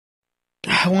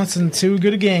I want some 2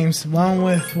 good games. One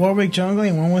with Warwick jungling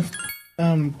and one with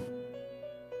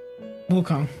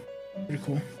Wukong. Pretty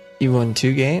cool. You won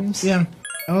 2 games? Yeah.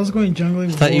 I was going jungling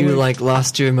with thought Warwick. you like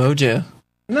lost your mojo.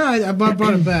 No, I brought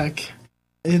it back.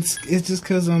 It's just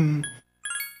because I'm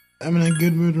in a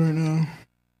good mood right now.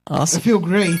 Awesome. I feel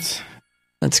great.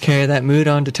 Let's carry that mood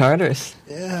on to Tartarus.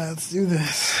 Yeah, let's do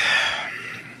this.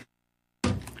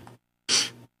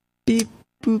 Beep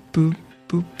boop boop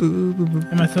boop boop boop boop.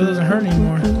 And my throat doesn't hurt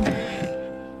anymore.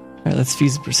 Alright, let's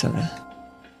fuse the persona.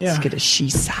 Yeah. Let's get a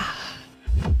Shisa.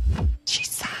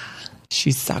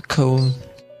 Shisako.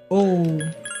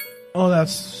 Oh,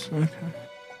 that's okay.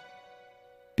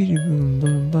 Boom,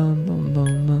 boom, boom, boom,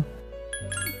 boom.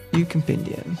 You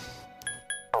compendium.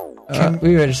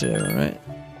 We registered everyone, right?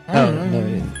 Oh, no, we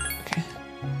didn't. Okay.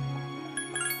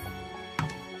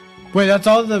 Wait, that's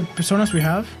all the personas we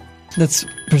have? That's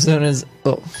personas.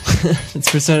 Oh, it's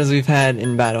personas we've had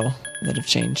in battle that have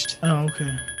changed. Oh, okay.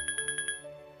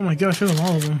 Oh my god, I feel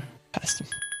all of them. Past them.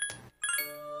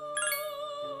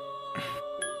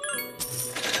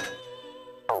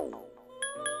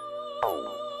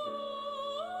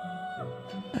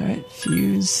 Alright,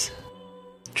 fuse.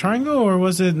 Triangle or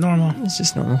was it normal? It's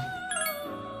just normal.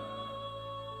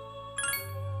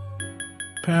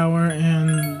 Power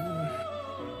and...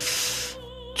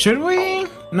 Should we?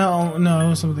 No, it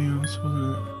was something else,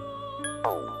 wasn't it?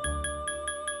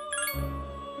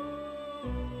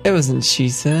 It wasn't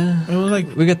Shisa. It was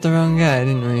like... We got the wrong guy,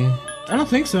 didn't we? I don't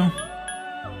think so.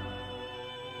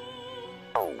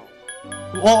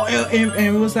 Oh,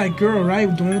 it was that girl, right?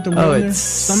 The one with the wound in her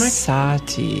stomach?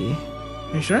 Sati.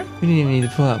 Are you sure? We didn't even need to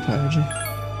pull out Power J.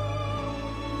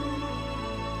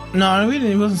 No, we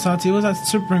didn't. It wasn't Sati. It was that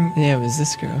super... Yeah, it was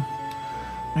this girl.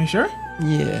 Are you sure?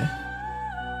 Yeah.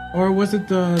 Or was it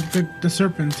the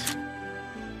serpent?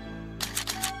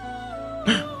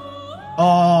 Oh,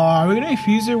 are we gonna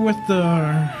infuse her with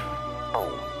the...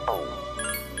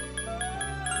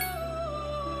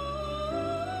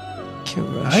 Kill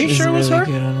Rush Are you sure it was really her?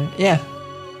 good on it. Yeah.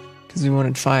 Because we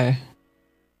wanted fire.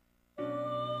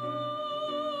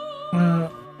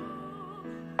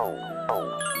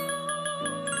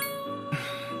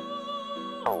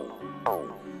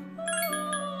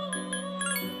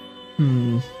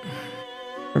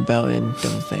 Rebellion,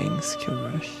 dumb things, kill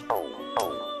rush.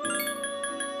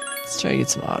 Let's try to get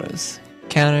some autos.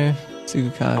 Counter,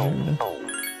 Tsukakaja.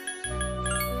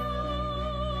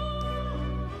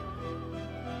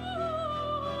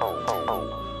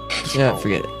 Yeah,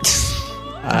 forget it.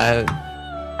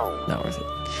 Not worth it.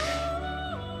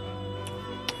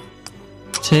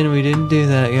 10, we didn't do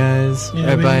that, guys. Yeah,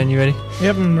 Alright, Brian, you ready?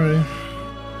 Yep, I'm ready.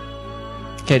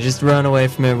 Okay, just run away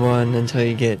from everyone until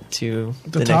you get to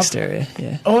the next area.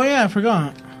 Yeah. Oh yeah, I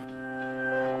forgot.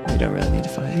 We don't really need to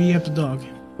fight. We have the dog.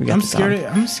 We got I'm the scared.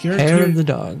 dog. I'm scared. Hair of the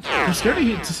dog. I'm scared to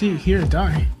hear it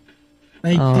die.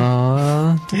 Like,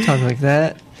 aww, don't talk like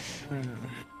that.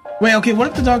 Wait, okay. What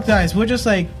if the dog dies? We'll just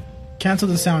like cancel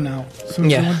the sound out. So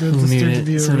Yeah, we don't we'll mute disturb the it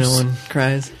viewers. so no one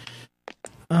cries.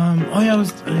 Oh yeah,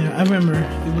 I remember.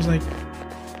 It was like.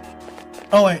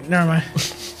 Oh wait, never mind.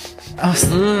 I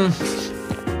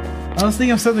was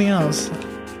thinking of something else.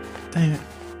 Dang it.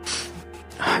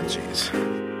 Ah, jeez.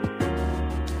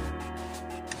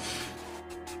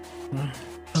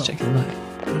 Let's check the mic.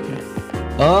 Okay.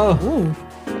 Oh! Ooh.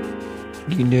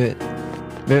 You can do it.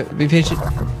 Be patient.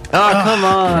 Oh, come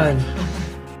on!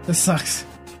 This sucks.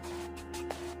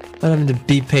 What happened to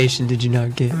be patient did you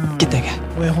not get? Oh, Get that guy.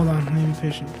 Wait, hold on. Let me be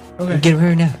patient. Okay. Get him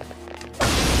right now.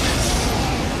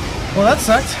 Well, that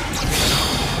sucked.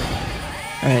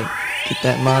 Alright, get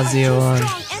that Mazio on.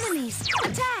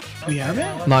 We have it?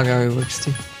 Magaru works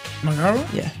too. Magaru?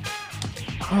 Yeah.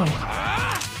 Oh.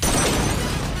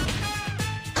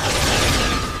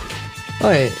 Oh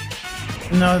wait,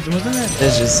 No, wasn't it?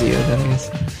 it's just Zio then, I guess.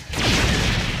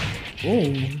 Oh.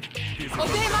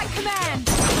 Obey my command.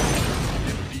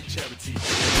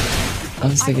 I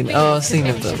was thinking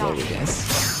of the Lady guys.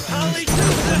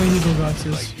 Let me go back to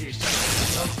this.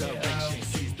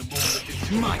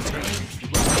 My turn.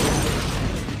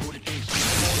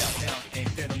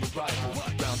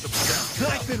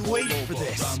 I've been waiting for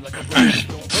this.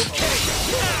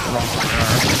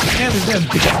 Yeah, they're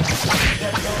dead.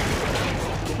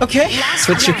 Okay.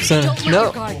 Switch your persona.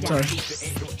 No. Sorry.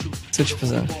 Switch your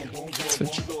persona.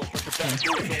 Switch.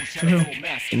 Who?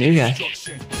 The new guy.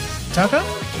 Taka?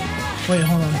 Wait,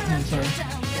 hold on. I'm sorry.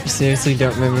 You seriously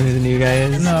don't remember who the new guy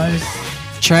is? No, I just...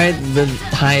 Try the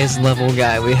highest level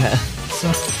guy we have.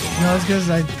 So, no, it's because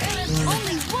I...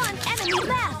 Only one enemy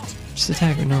left. Just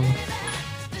attack her normal.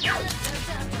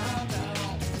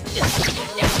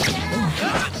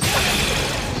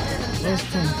 That was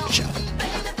cool. Good job.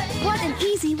 What an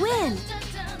easy win.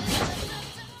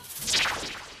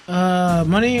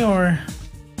 Money or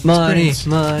Money,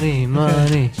 experience?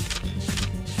 money.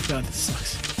 God, this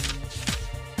sucks.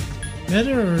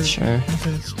 Better or Sure.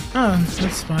 Oh,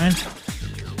 that's fine.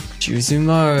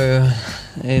 Juzumaru.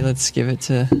 Hey, let's give it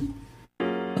to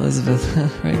Elizabeth.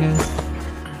 Right, guys?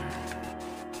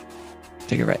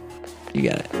 Take it right. You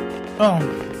got it. Oh.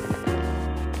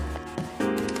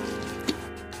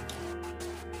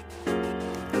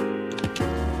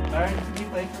 Alright, can you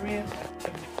play for me?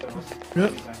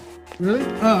 Really?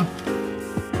 Oh.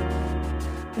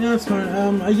 Yeah, that's fine.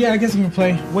 Yeah, I guess I can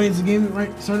play. Wait, is the game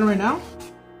starting right now?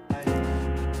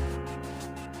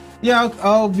 Yeah,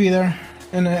 I'll be there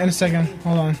in a second.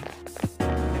 Hold on.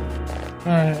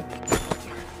 Alright.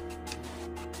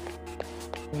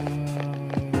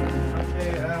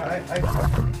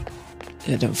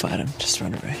 Yeah, don't fight him. Just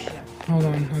run away. Hold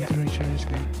on. I have to make sure I just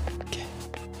go. Okay.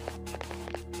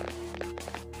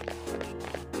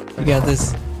 You got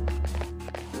this.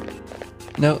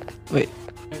 No, wait.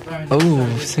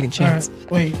 Oh, second chance.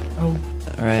 Alright, wait. Oh.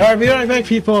 Alright. Alright, be right back,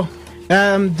 people.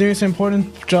 I'm doing some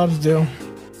important jobs to do.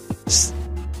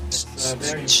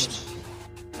 Very important.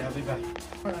 I'll be back.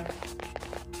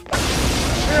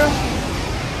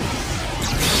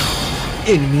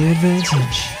 Enemy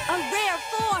advantage. A rare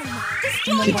form.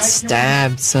 Destroy Get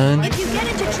stabbed, son. If you get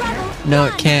into trouble, No, it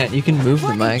run. can't. You can move the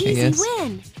What an mic, I easy guess.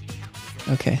 win.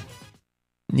 Okay.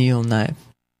 Neil Knife.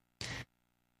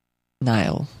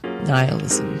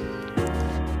 Nihilism.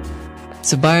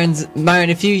 So Byron,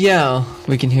 if you yell,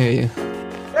 we can hear you.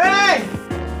 Hey!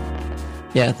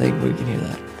 Yeah, I think we can hear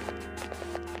that.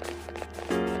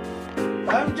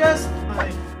 I'm just...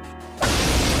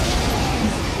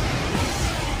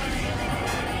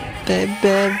 Baby.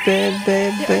 There are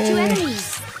two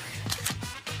enemies.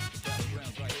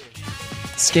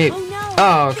 Escape. Oh no.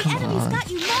 Oh, the come enemy's on. got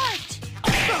you marked.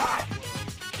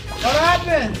 What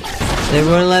happened? They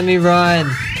wouldn't let me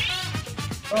run.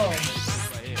 Oh.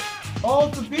 Oh,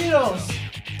 torpedoes!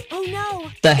 Oh no.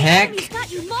 The heck? Enemy's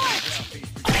got you marked.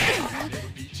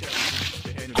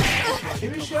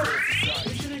 Maybe we should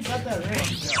have got that right.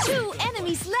 2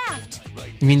 enemies left.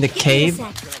 You mean the Give me a cave? sec.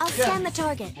 I'll scan the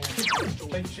target.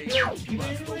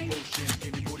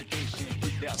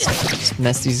 Just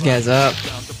mess these guys up.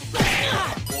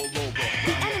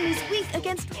 The enemy's weak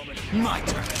against. My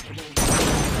turn.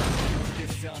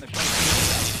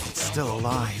 Still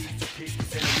alive.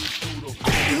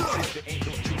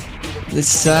 This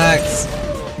sucks.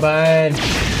 Bye.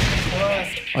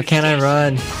 Why can't I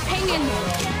run? Hang in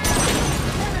there.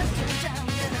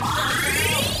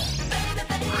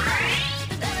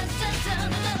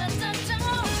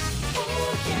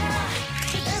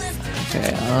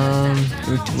 Okay,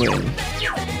 route to win.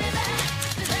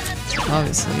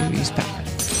 Obviously, we use power.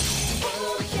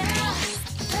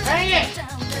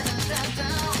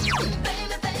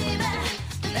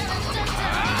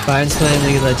 Byron's playing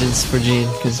League of Legends for Gene,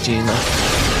 because Gene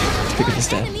left to pick up the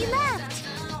staff. Enemy left.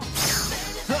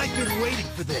 I've been waiting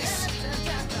for this.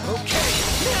 Okay.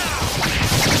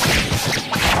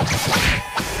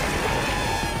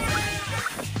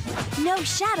 No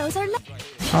shadows are left.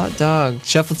 Hot dog,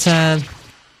 shuffle time.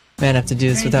 Man, I have to do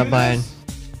this without Byron.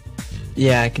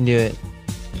 Yeah, I can do it.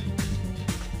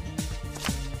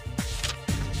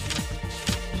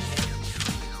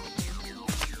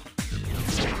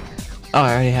 Oh,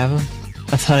 I already have him?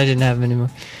 I thought I didn't have him anymore.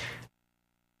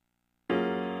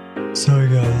 Sorry,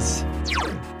 guys.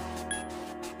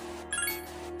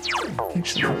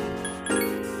 Actually.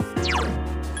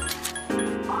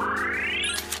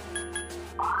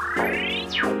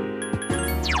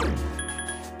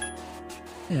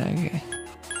 Yeah, okay.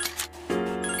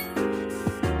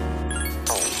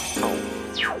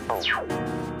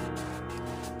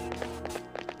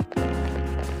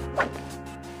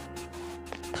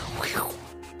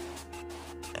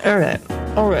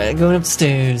 Alright, going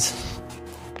upstairs.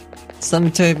 So let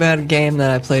me tell you about a game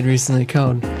that I played recently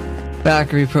called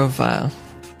Valkyrie Profile.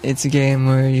 It's a game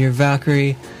where you're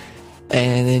Valkyrie,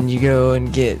 and then you go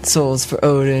and get souls for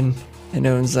Odin, and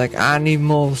Odin's like, I need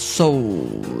more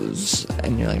souls.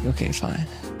 And you're like, okay, fine.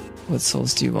 What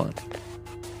souls do you want?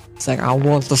 It's like, I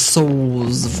want the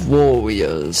souls of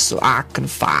warriors so I can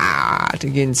fight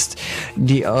against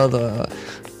the other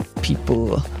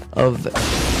people of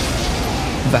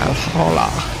Valhalla.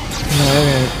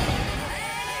 Alright.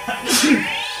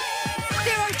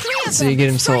 There are 3 of So you get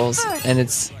him Strike souls, first. and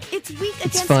it's weak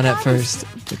against fun at others. first,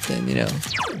 but then, you know,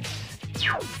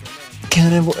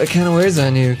 it kind of wears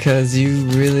on you because you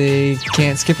really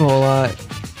can't skip a whole lot,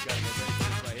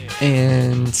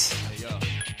 and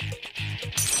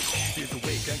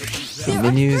The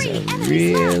menus are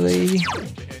really...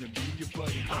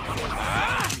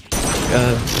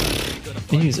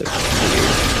 menus are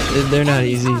weird. They're not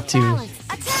easy to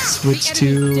switch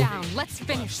to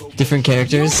different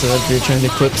characters, so if you're trying to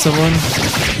equip someone,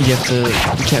 you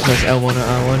can't press L1 or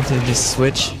R1 to just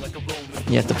switch.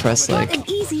 You have to press like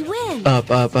up,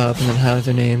 and then highlight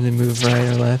their name, then move right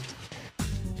or left.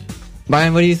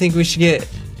 Brian, what do you think we should get?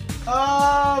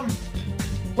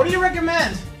 What do you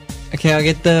recommend? Okay, I'll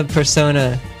get the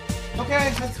Persona.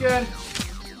 Okay, that's good.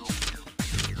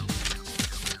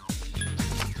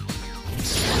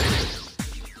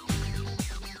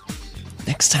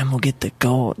 Next time we'll get the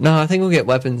gold. No, I think we'll get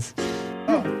weapons.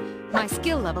 Oh. My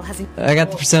skill level has I got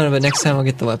the Persona, but next time we'll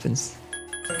get the weapons.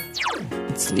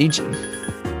 It's Legion.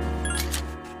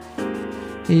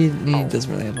 He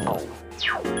doesn't really have a lot.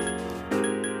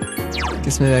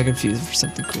 Guess maybe I confuse it for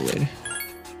something cool later.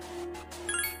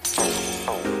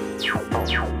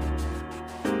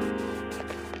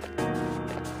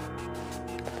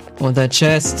 Want that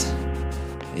chest?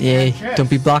 Yay. Don't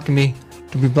be blocking me.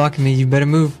 Don't be blocking me. You better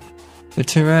move. But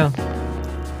turn around.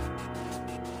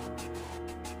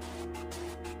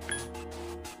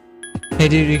 Hey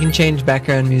dude, you can change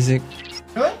background music.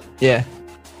 Really? Yeah.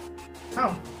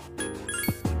 How?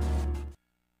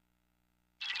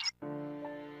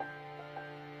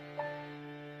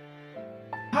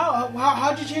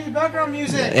 How'd you change the background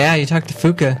music? Yeah, you talk to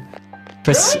Fuka.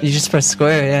 Really? You just press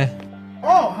square, yeah.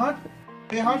 Oh, how'd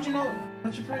you know?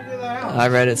 How'd you figure that out? I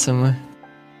read it somewhere.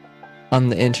 On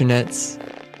the internets.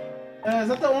 Is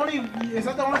that the only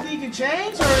thing you can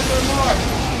change, or is there more?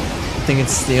 I think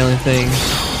it's the only thing.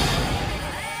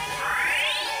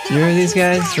 You remember these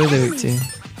guys? What are they weak to?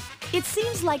 It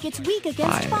seems like it's weak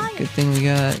against fire. Good thing we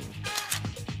got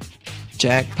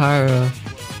Jack Pyro.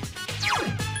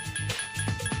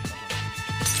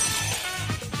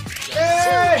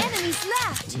 Hey! 2 enemies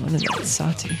left. What is that?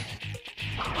 Sati.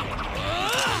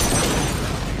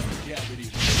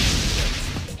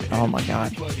 Oh my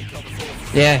god.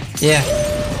 Yeah.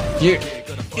 Your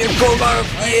Koromaru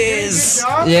is.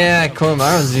 Yeah,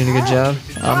 Koromaru's doing a good job.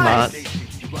 I'm not.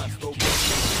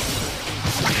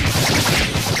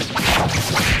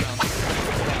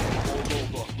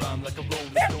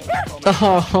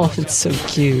 Oh, it's so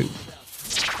cute.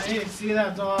 I need to see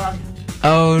that dog.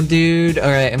 Oh, dude. All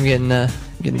right, I'm getting the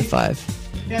 5.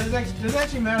 Yeah, does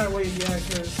actually matter what you get,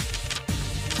 because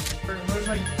there's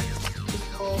like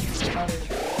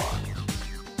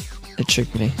It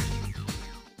tricked me.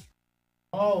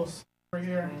 oh, right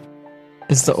here.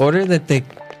 Is the order that they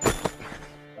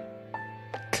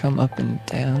come up and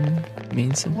down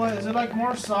mean something? What is it, like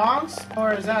more songs,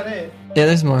 or is that it? Yeah,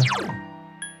 there's more.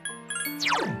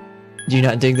 Do you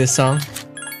not dig this song?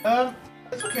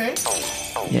 It's okay.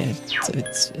 Yeah,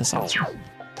 it's awesome.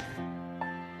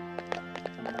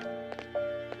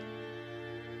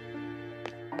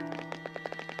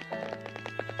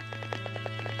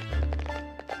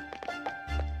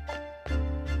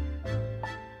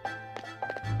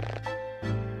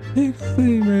 Big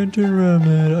thing right around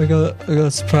man. I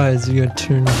got surprised. You got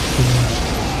turned.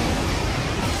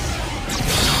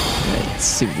 Let's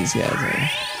see what these guys are.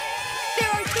 There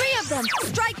are 3 of them.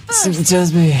 Strike first. Something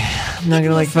tells me I'm not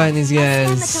gonna like fighting these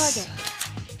guys.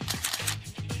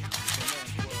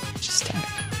 Just attack.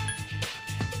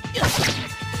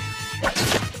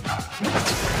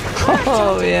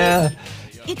 Oh yeah.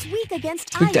 It's weak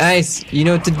against Weak to ice. ice. You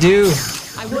know what to do.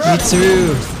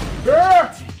 Mitsuru.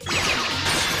 Yeah!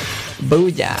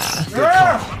 Booyah.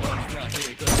 Yeah!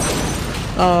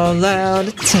 All out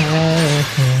attack.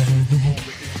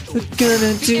 We're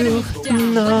gonna do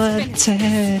no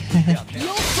attack.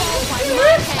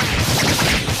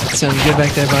 Sounds good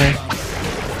back there, Brian.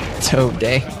 Toad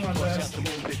day.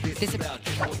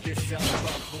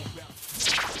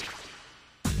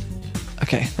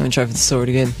 Okay, let me try for the sword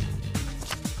again.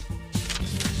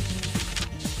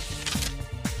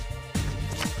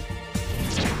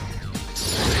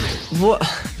 What?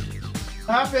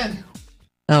 What happened?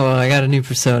 Oh, well, I got a new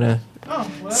persona. Oh,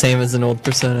 what? Same as an old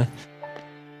persona.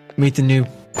 Meet the new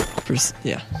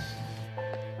yeah.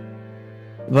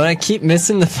 But I keep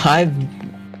missing the 5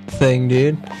 thing,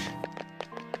 dude.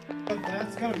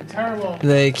 That's gonna be terrible.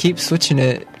 They keep switching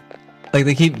it. Like,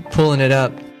 they keep pulling it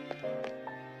up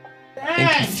and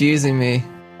Dang! confusing me.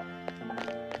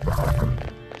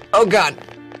 Oh, God.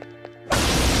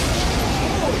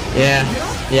 Yeah,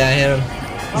 I hit him.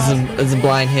 It's a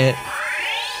blind hit.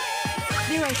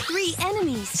 There are 3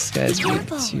 enemies. This guy's Be weak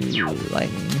careful. to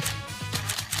lightning.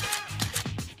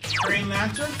 Green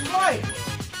Lantern? Right.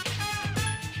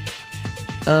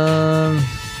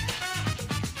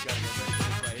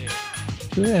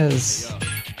 Who has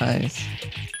ice.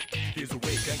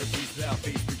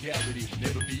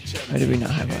 Why did we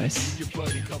not have ice?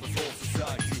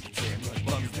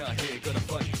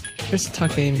 Where's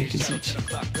Take Mikuzuchi?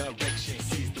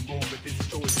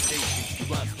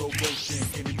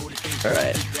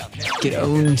 Alright. Get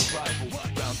owned.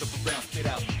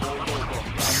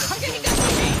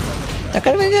 That's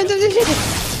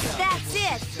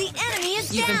it. The enemy is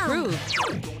You've down. improved.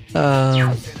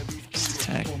 Just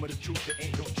attack.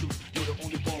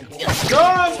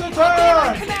 Just the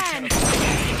turn! Command.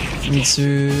 Me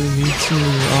too,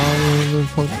 all over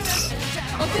points.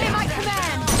 Obey my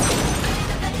command.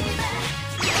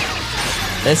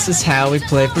 This is how we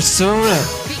play Persona.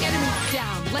 The enemy's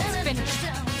down. Let's finish.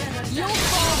 You'll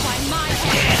fall by my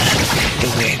hand.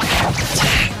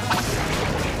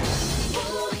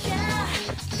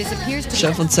 This appears to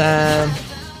Shuffle time.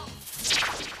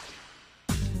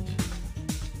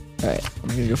 Alright, I'm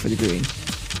gonna go for the green.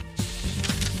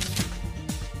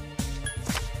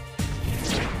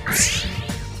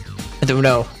 I don't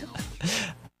know.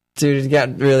 Dude, it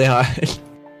got really hard.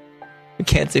 I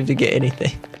can't seem to get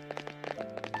anything.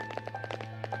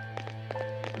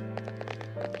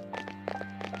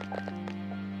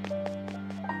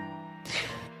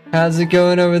 How's it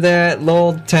going over there at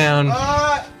Lowell Town?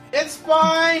 It's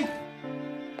fine.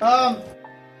 I'm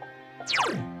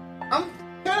kinda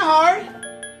hard.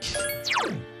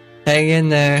 Hang in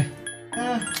there.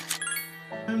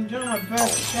 I'm doing my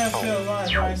best to try to stay alive,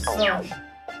 but I suck.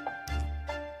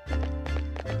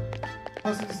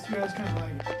 Plus, this feels kind of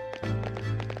like.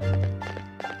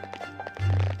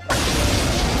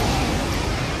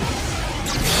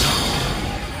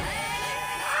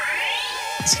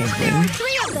 This guy's There are winning.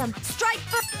 3 of them. Strike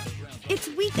first. It's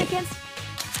weak against.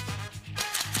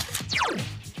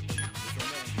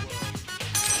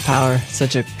 Power,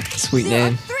 such a sweet There are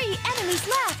name. 3 enemies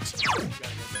left.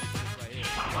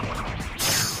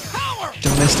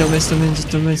 Don't miss, don't miss, don't miss,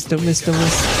 don't miss, don't miss, don't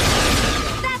miss.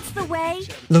 That's the way.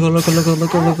 Loco, loco, loco,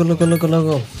 loco, loco, loco, loco,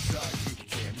 loco.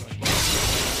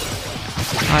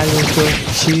 I loco,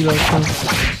 she loco.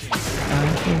 I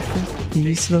loco,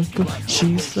 he's loco,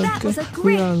 she's That loco. was a We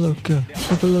great- are loco.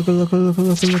 Loco, loco, loco, loco,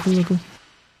 loco, loco, loco.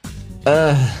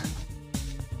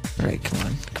 Alright, come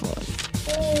on, come on.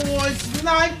 Oh, it's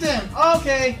sniped him.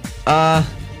 Okay. I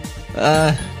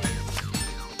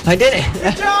did it!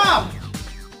 Good job.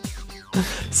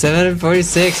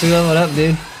 746, we leveled up,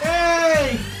 dude.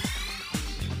 Hey.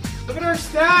 Look at our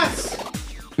stats.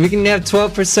 We can have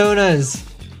 12 personas.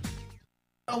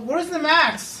 What is the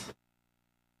max?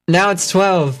 Now it's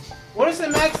 12. What is the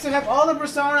max to have all the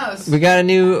personas? We got a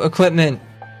new equipment.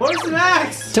 What is the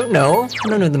max? Don't know. I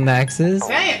don't know what the max is.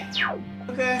 Dang it.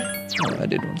 Okay. Oh, I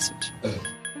did want to switch.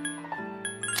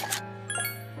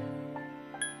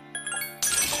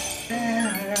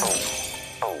 Yeah.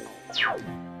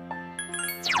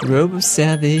 Robe of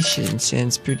Salvation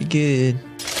sounds pretty good.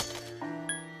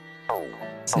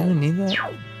 Does anyone need that?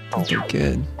 I think they're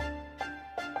good.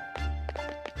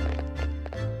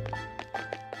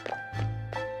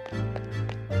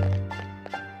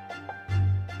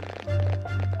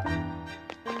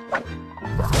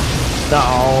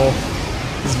 Oh,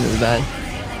 this is really bad.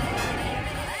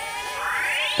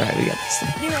 Alright, we got this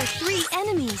thing. There are 3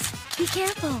 enemies. Be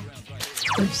careful.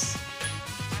 Oops.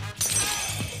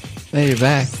 Hey, you're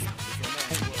back.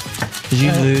 Did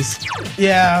you lose?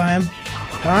 Yeah, man.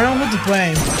 I don't know who to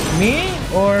blame. Me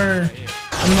or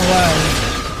I'm alive.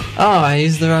 Oh, I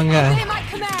used the wrong guy. Obey my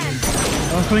command.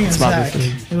 I was putting in Smart Zach.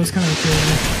 move. It was kind of cool.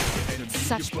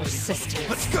 such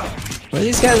persistence. What are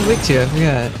these guys weak to? I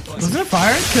forgot. Was it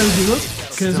fire?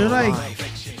 Because they're like.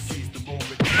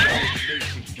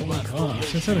 Oh my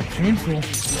gosh, that's sort of painful.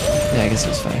 Yeah, I guess it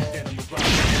was fire.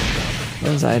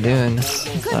 What was I doing? I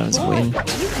thought it was a win. You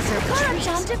deserve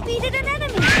Karan-chan defeated an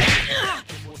enemy.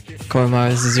 Koromar,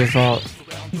 this is your fault.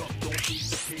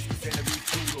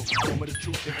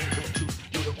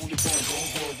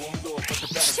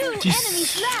 2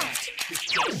 enemies left.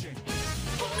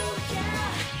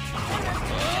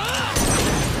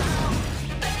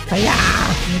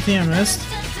 Anything I missed?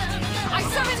 I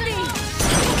summoned thee.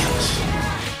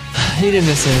 You didn't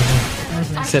miss anything.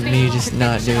 Except me just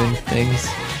not doing things.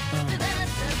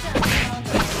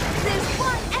 There's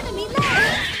 1 enemy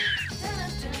left.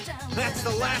 That's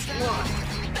the last one.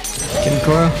 Get him,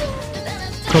 Koro.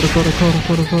 Koro.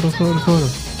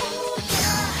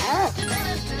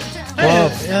 Hey,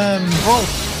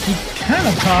 he kind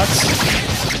of talks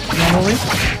normally.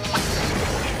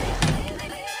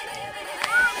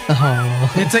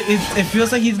 Oh. It's like it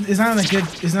feels like it's not even a good.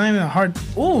 It's not even a hard.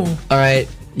 Ooh. Alright,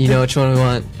 you know which one we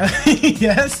want.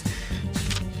 Yes.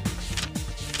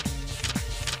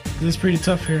 This is pretty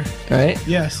tough here. Right?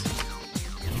 Yes.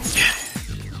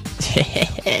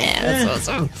 That's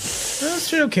awesome. That's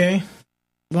pretty okay.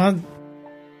 Well,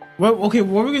 okay,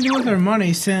 what are we gonna do with our money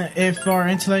if our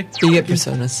intellect... You get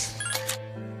personas.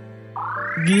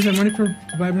 Use our money for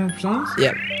buy more personas?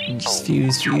 Yep. And just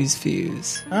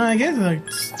fuse. I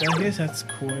guess that's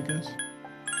cool, I guess.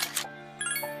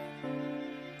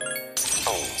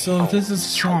 So this is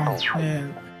strong. Yeah.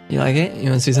 You like it? You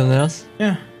want to see something else?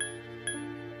 Yeah.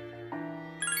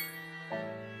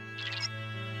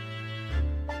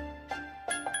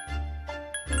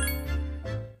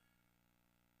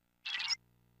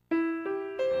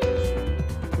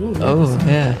 Ooh, Oh,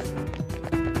 yeah.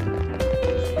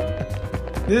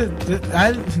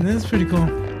 This is pretty cool.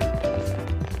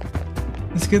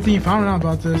 It's a good thing you found out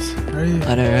about this.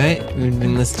 I know, right? We've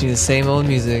been listening to the same old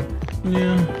music.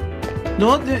 Yeah.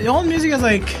 The old music is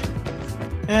like...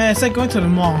 it's like going to the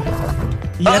mall.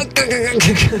 Yep.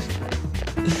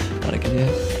 What I can do.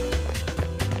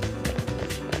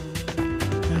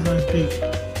 That's not as big.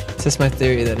 It's just my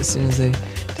theory that as soon as they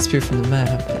disappear from the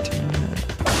map, they turn on the map.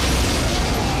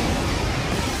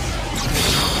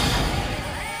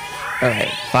 Alright,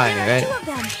 fire, right? Two of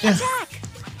them. Yeah. Attack.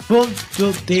 Well,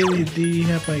 they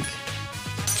have like...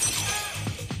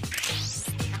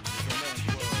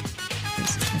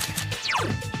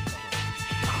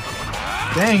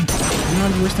 Dang,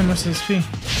 I'm not wasting much XP.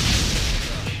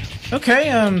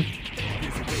 Okay,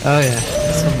 Oh yeah,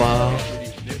 it's a ball.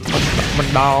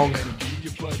 My dog.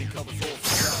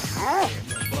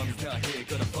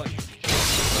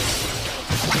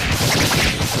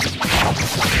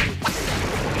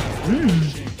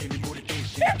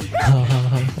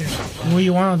 what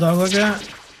you want a dog like that?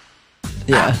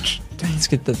 Yeah. Let's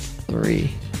get the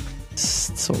 3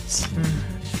 swords.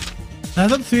 I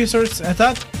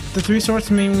thought the 3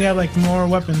 swords mean we have like more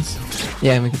weapons,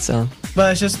 Yeah, we can sell them.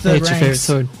 but it's just the Hey, it's your favorite ranks.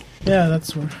 sword. Yeah,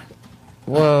 that's what.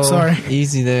 Whoa. Sorry.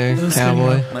 Easy there, Those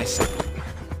cowboy. My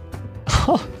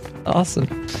Oh, awesome.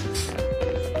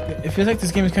 It feels like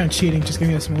this game is kind of cheating. Just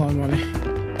giving us a lot of money.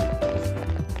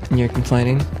 And you're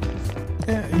complaining?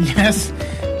 Yes.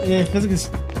 Yeah, it feels like it's.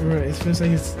 Right, it feels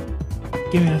like it's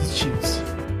giving us cheats.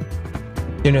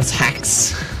 You know, it's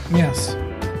hacks. Yes.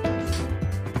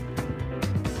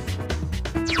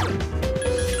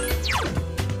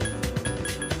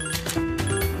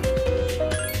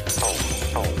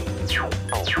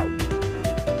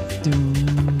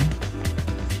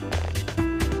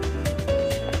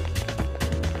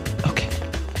 Okay.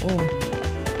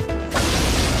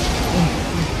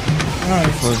 Alright.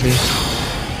 4B.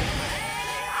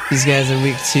 These guys are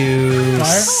weak to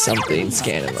Fire? something.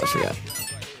 Scan them, I forgot.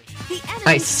 The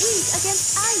enemy is Ice. weak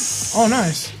against ice. Oh,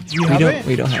 nice. You have it?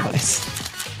 We don't have ice.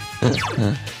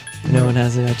 No one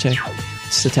has it, I checked.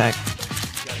 Just attack.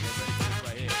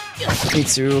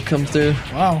 Mitsu will come through.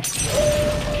 Wow.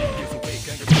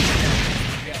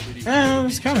 Yeah, it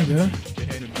was kind of good.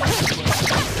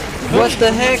 What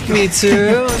the heck,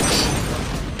 Mitsu?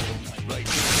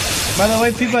 By the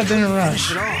way, people that didn't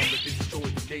rush.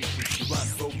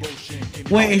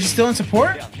 Wait, is she still in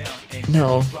support?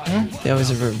 No. Huh? They always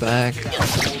revert back.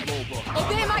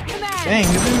 Obey my command. Dang,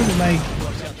 this is like.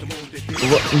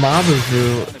 What,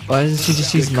 Mabufu? Why doesn't she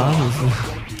just use Mabufu?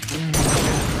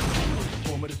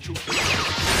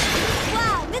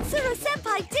 Wow, Mitsuru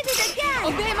Senpai did it again.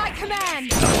 Obey my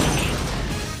command.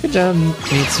 Good job,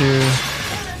 Mitsu.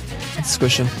 Let's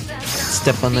squish them.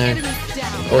 Step on their Enemies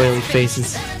down. oily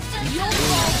faces. You'll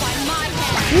fall by my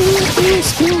hand.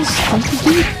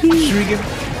 Should we get?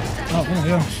 Oh my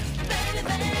gosh.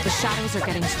 The shadows are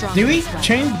getting stronger. Did we as well.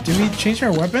 change? Did we change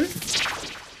our weapon?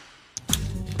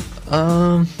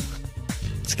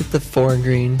 Let's get the 4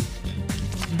 green.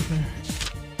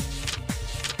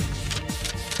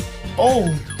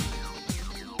 Oh,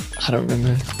 I don't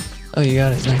remember. Oh, you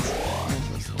got it. Nice.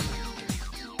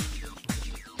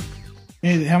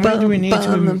 hey, how many do we need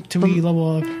to be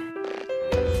level up?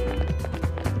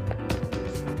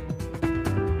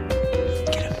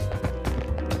 Get him.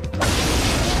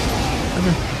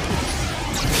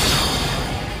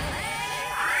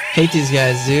 Hate these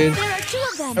guys, dude. There are 2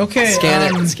 of them. Okay,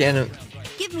 Scan it. Scan it.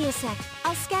 Give me a sec.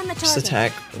 I'll scan the target. Just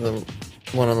attack the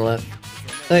one on the left.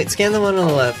 Wait, scan the one on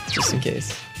the left, just in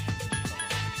case.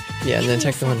 Yeah, and then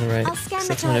attack the one on the right. I'll scan 'cause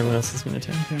the that's when everyone target. else is gonna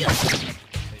attack.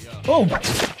 Oh.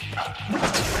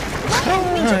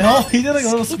 Oh, he did like a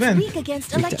little It's spin. weak against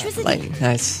Beat that. electricity. Lightning,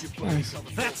 nice. Nice.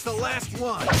 That's the last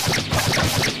one.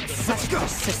 Such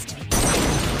persistence.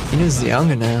 He knows the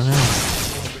younger now, huh?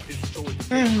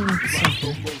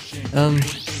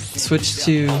 Switch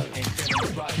to...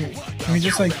 Can we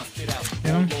just like,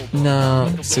 you know? No,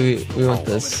 so we want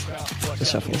this. the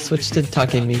shuffle. Switch to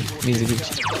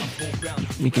Mizuguchi.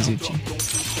 Mikazuchi.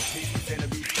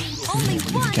 Only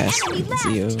one Cast enemy left.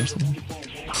 Zio or something.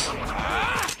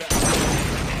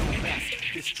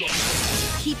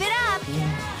 Keep it up.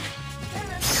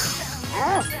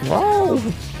 Whoa!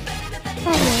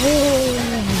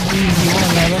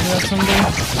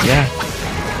 Yeah.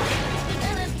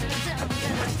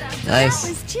 That Nice.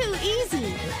 was too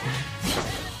easy.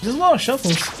 There's a lot of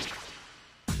shuffles.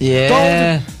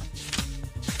 Yeah.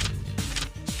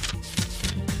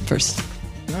 First.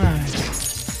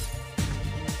 Nice.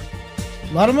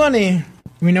 A lot of money.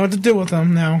 We know what to do with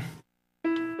them now.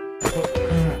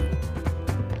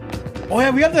 Oh yeah,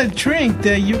 we have that drink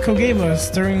that Yuko gave us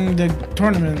during the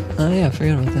tournament. Oh yeah, I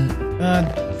forgot about that.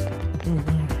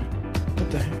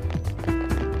 What the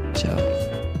heck? Show.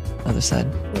 Other side.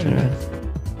 Turn around.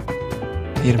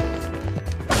 Get him.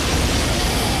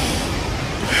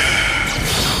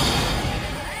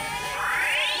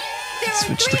 There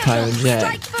Switch are to three Pyro of them.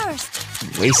 Jag. Strike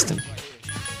first. Waste him.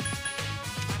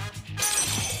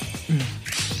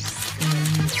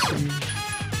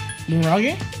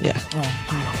 Muragi? Yeah. Oh,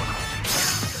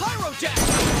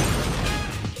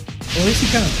 at least he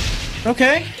kind of.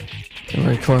 Okay. Don't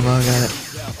worry, Korma got it.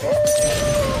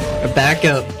 We're back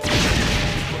up.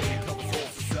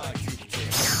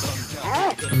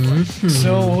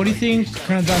 So, what do you think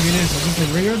kind of dog it is? Is it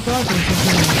a regular dog or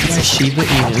something It's a like? Shiba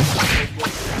Inu.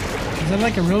 Is that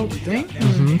like a real thing?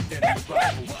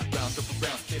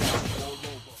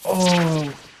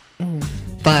 Oh.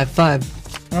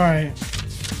 5. Alright.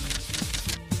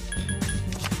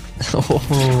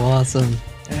 Oh, awesome.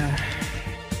 Yeah.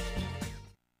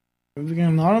 We're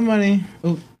getting a lot of money.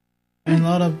 Oh. And a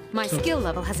lot of. My skill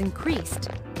level has increased.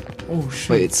 Oh, shit.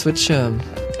 Wait, switch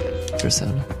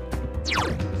persona.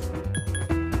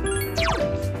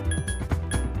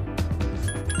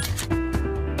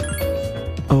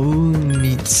 Oh,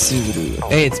 Mitsuru.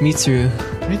 Hey, it's Mitsuru.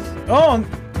 Oh,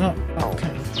 no. Oh,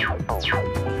 okay.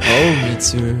 Oh,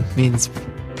 Mitsuru means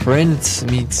Prince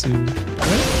Mitsuru.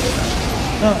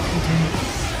 Oh, okay.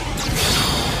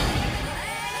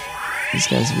 These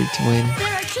guys are weak to win.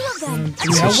 There are two of them.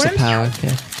 Do we have Switch to win? power,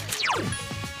 yeah.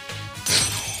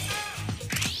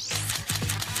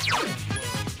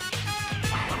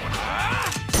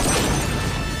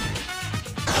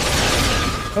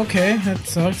 Okay, that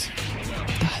sucks.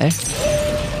 The heck?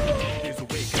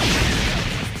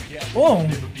 Whoa.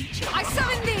 I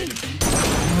summon thee!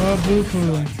 Oh,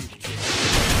 boo-hoo.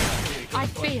 I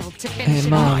failed to finish Hey, it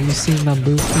Mom, off. you see my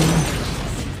boo-boo?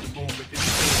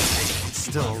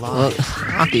 Still alive. Well,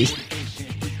 Hoppy.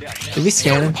 Did we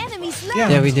scan him? Enemies left. Yeah.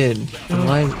 Yeah, we did.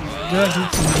 Why,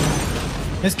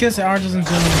 It's because R doesn't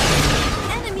do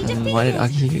anything. Enemy why did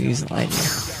defeated. Akihiko use lightning?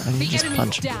 Why didn't The you just enemy's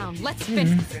punch him? down. Let's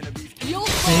finish. You'll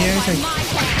fall Yeah, it's by like- my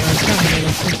hand. It's kind of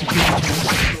like 60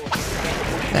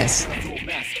 Nice.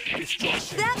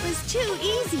 That was too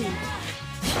easy.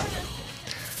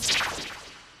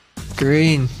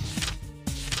 Green.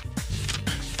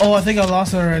 Oh, I think I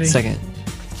lost it already. Second.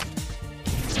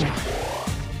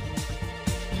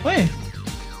 Wait.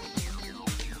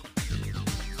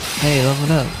 Hey,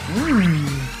 leveled up.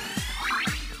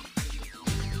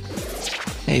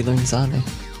 Hey, he learned Sonic.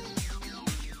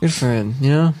 Good for him, you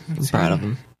know? I'm proud of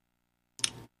him.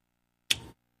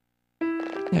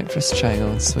 Yeah, press triangle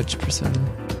and switch persona.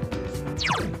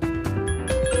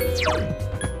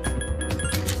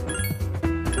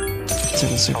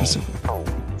 Circle, circle, circle.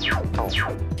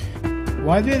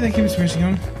 Why do they keep switching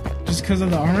him? Just because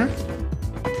of the armor?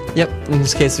 Yep, in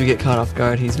this case we get caught off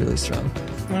guard, he's really strong.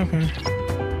 Okay.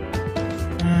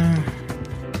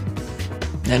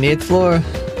 98th floor.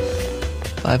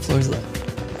 5 floors left.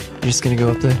 You're just gonna go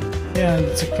up there? Yeah,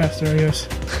 it's like faster, I guess.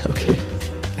 Okay.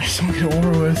 I just want to get it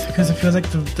over with because it feels like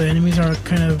the enemies are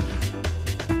kind of.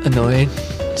 Annoying.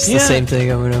 Just Yeah. the same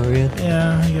thing over and over again.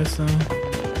 Yeah, I guess so.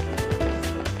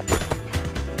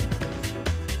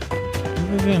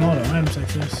 We're getting a lot of items like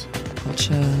this.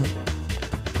 Watch out.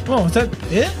 Oh, is that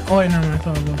it? Oh, wait, never mind. I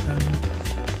thought I looked at it.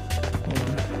 Hold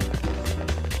on.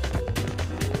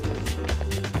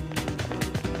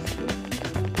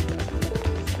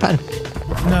 Pat him.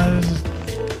 No, this is.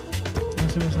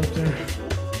 Let's see what's up there.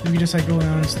 You can just like go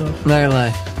down and stuff. I'm not gonna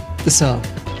lie. This song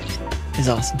is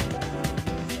awesome.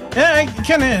 Yeah, it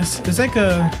kind of is. It's like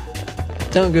a.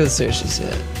 Don't go to search just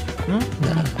yet. No?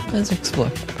 No, let's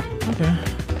explore. Okay.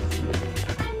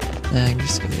 Nah, I'm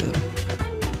just gonna go the other way.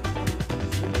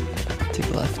 Take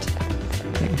the left.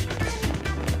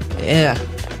 Yeah.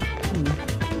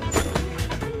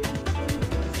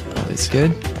 Oh, it's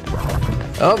good.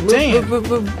 Oh, move, Damn. move, move,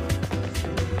 move.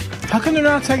 How come they're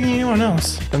not attacking anyone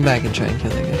else? Come back and try and kill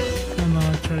that guy. I'm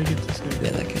not trying to get this guy.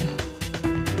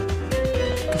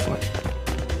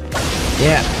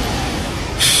 Yeah.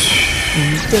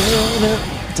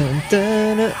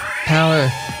 Power.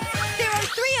 There are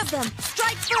 3 of them.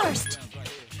 Strike first.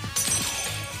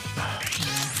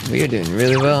 We are doing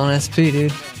really well on SP,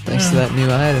 dude. Thanks to that new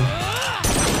item.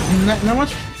 Not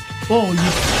much. Oh, you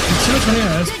see what's running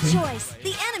on Good SP? choice.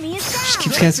 The enemy is Just down.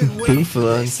 keeps casting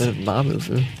Bufala instead of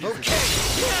Mabufu.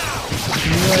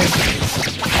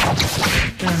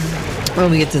 When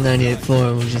we get to 98th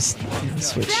floor, we'll just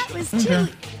switch. That was Okay. too.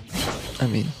 I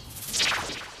mean,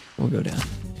 we'll go down.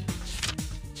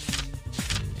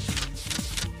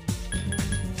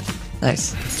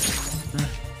 Nice.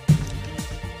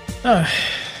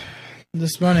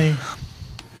 This money,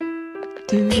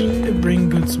 it bring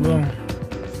goods well.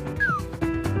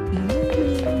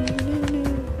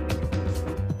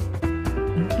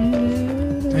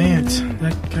 Dang it,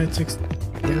 that guy takes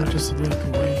just a look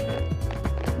away.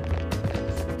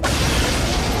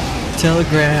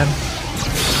 Telegram.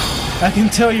 I can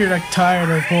tell you're like tired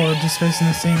or bored just facing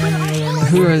the same enemy over and over.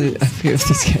 Who are the? I forget what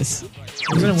these guys.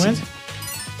 Was it a wind?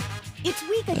 It's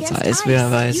weak That's against ice. We don't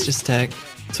have ice. You- Just tech.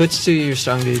 Switch to your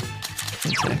strong dude.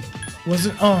 And tech. Was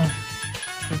it? Oh.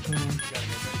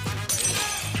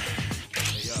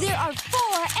 There are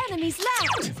 4 enemies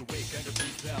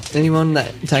left. Anyone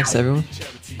that attacks everyone?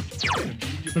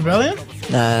 Rebellion?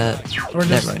 Nah. Or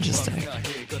Never mind. Just tech.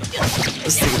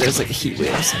 Let's think there's like a heat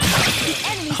wave or something. The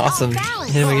enemy's Awesome. off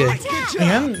balance. Hit him again. Attack.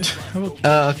 Again?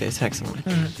 Oh, okay. Attack someone.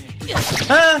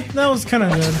 That was kind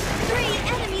of good. 3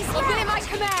 enemies Obey left. my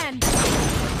command.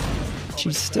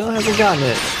 She still hasn't gotten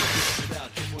it.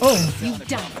 Oh, You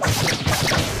done.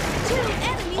 2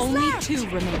 enemies Only left. 2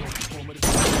 remain.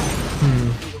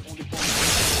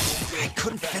 I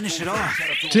couldn't finish it off.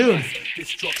 dude.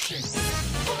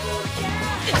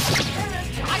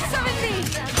 I summon thee.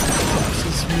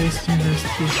 She's wasting this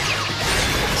too.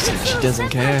 She doesn't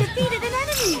Senpai care. defeated an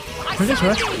enemy. I We're just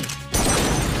summon rushing. thee.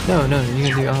 No, you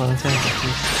can do all attack.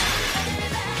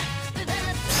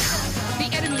 The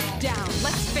enemy's down.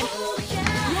 Let's finish.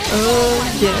 Oh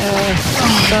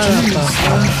yeah.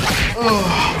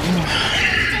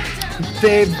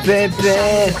 Baby.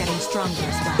 Getting stronger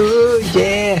as well. Oh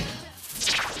yeah.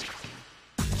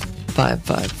 5.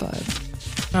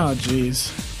 Oh,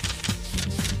 jeez.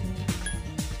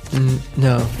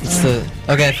 No, it's the.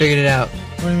 Okay, I figured it out.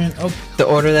 What do you mean? Oh, The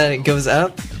order that it goes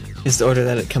up is the order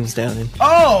that it comes down in.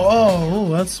 oh,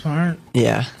 that's smart.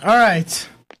 Yeah, All right.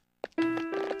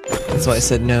 that's why I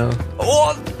said no.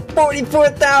 Oh,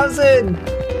 44,000!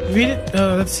 Read it.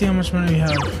 Let's see how much money we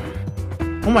have.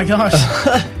 Oh my gosh.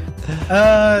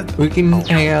 We can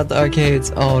hang out at the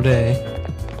arcades all day.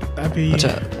 That'd be. Watch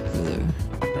out.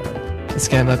 This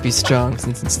guy might be strong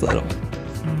since it's little.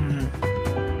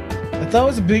 I thought it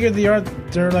was the bigger they are,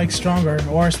 they're like stronger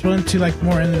or split into like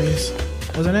more enemies,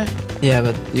 wasn't it? Yeah,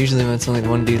 but usually when it's only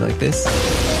one dude like this,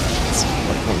 it's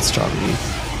like one strong dude.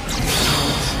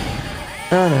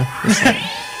 I don't know.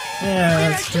 Yeah, There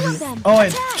that's are 2 of pretty. them. Oh,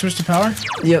 wait, Attack. switch to power?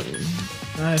 Yep.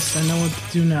 Nice, I know what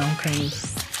to do now, kind of.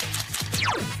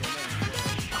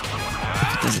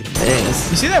 Doesn't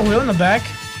miss. You see that wheel in the back?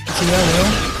 See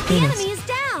that The enemy is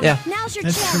down. Yeah. Now's your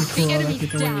That's chance. pretty cool. I like Enemy's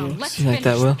it the way it down. looks. Let's You like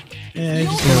that, finish. Will? Yeah,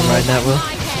 You'll just, You wanna ride that, Will? my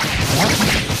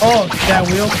hand. oh, that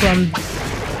wheel from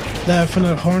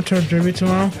the Horn Tour Derby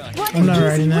tomorrow. What I'm not an easy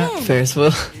riding that. win. Ferris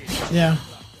wheel. Yeah,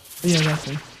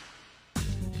 exactly.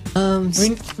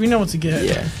 We know what to get.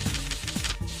 Yeah.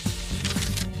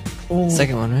 Oh,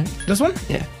 Second one, right? this one?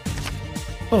 Yeah.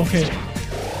 Oh, okay.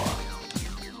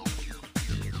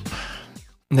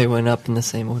 They went up in the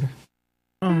same order.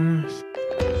 Oh, nice.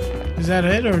 Is that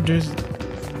it, or there's?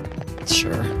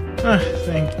 Sure.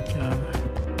 Thank God.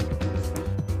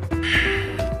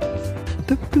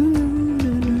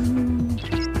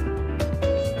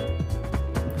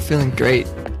 We're feeling great.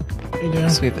 You do?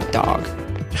 So we have a dog.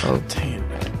 Oh, Dang it.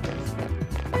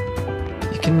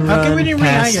 you can How come we run didn't bring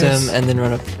past Igus? him and then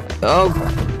run up. Oh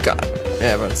God!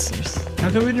 Yeah, run upstairs. How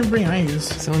come we didn't bring Igus?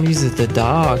 Someone uses the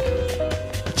dog.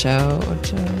 Watch out!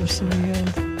 Watch out! There's so many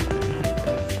guys.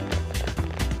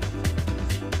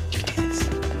 You can do this.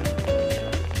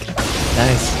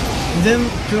 Nice. Didn't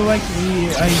feel like You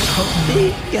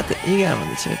got him on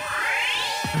the tip.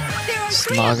 There are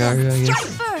 3 Smog of them. Aru, I guess.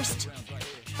 Strike first.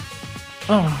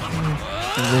 Oh,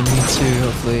 And then me too,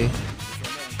 hopefully.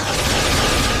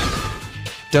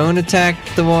 Don't attack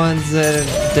the ones that are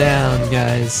down,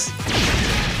 guys.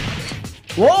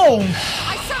 whoa!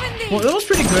 I summon thee. Well, that was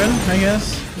pretty good, I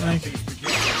guess. Like,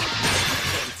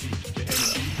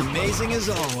 Amazing as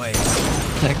always.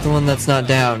 Attack the one that's not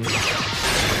down. 2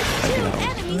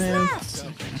 enemies man, left.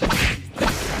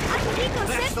 Akihiko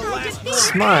Senpai defeated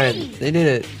Smart. an enemy. They did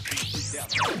it.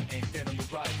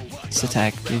 Just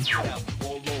attack, dude.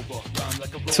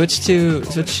 Switch to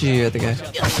your other guy.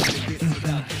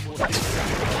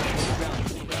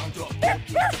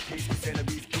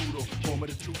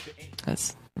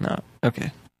 That's not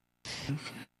okay.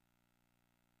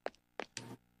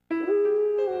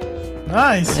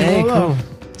 Nice. Hey, hold cool. up.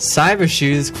 Cyber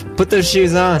shoes. Put those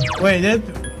shoes on. Wait, that.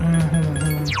 Hold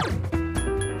on.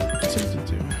 What's it to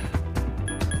do?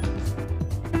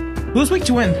 Who's weak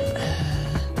to win?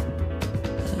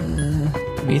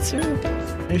 Mitsu?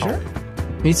 Are you sure?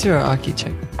 Mitsu or Aki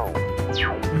check?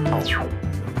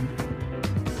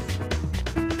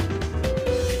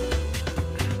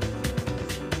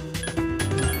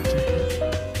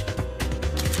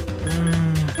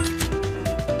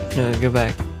 No, go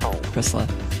back. Press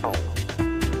left.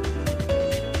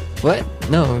 What?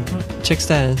 No. Check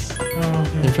status. Oh,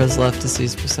 okay. And press left to see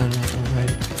his persona.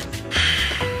 Alright.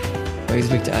 Oh, he's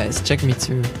weak to eyes. Check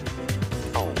Mitsu.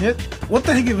 It, what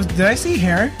the heck? It was? Did I see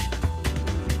hair?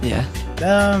 Yeah.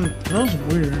 That was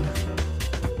weird.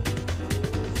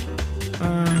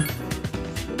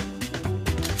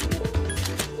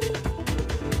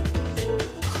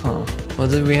 Huh. Well,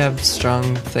 did we have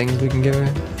strong things we can give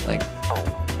her? Like,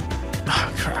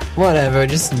 Oh crap. whatever,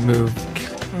 just move.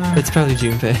 It's probably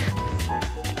Junpei.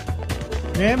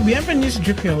 Yeah, we haven't been using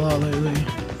Drippy a lot lately.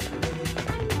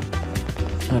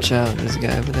 Watch out, there's a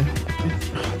guy over there.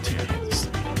 Oh, dude.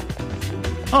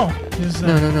 Oh, he's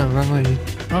No, wrong way,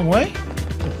 dude. wrong way?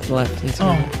 Left. He's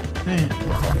Oh, going. man.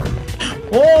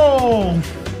 Whoa!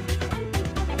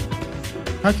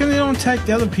 How come they don't attack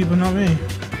the other people, not me?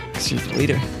 Because you're the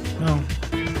leader. No.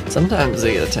 Sometimes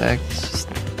they get attacked. It's just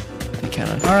be kind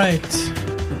of Alright.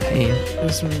 a pain.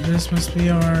 This must be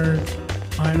our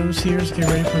items here. Let's get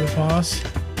ready for the boss.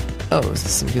 Oh, this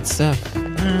is some good stuff.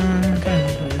 Okay.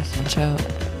 Watch out.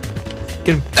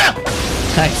 Get him.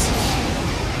 Nice.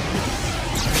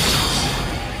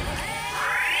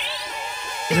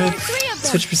 There are 3 of them.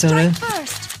 Switch persona. Strike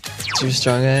first. So you're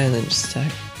strong guy and then just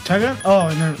attack. Tiger? Oh,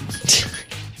 no.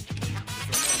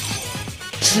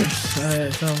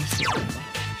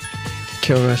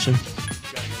 Kill Russian.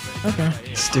 Okay.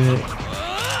 Let's do it.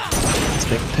 Let's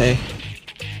make it pay.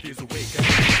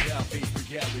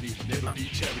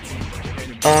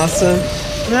 Awesome.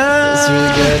 That's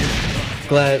really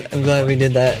good. I'm glad we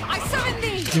did that. I summon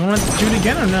thee! Do you want to do it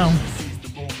again or no?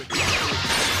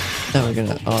 Now we're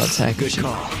gonna all attack. Good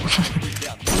call.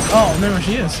 Oh, remember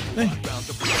she is. Hey.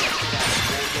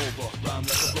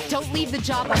 Don't leave the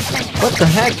job unfinished. What the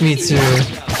heck, Mitsu?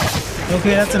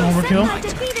 Okay, that's an overkill. I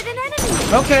defeated an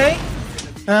enemy. Okay.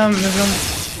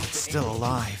 Still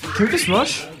alive. Can we just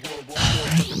rush?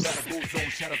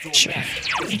 Sure.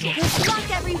 Good luck,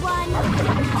 everyone.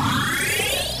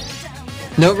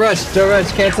 No rush. Don't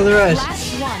rush. Cancel the rush.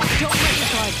 Last one. Don't let your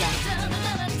guard down.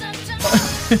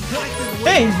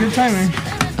 Hey, good timing.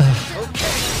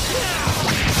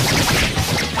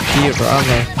 Yeah,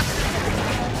 bravo.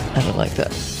 I don't like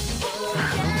that.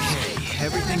 Okay,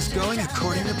 everything's going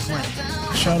according to plan.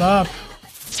 Shut up.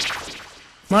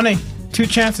 Money. 2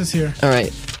 chances here. All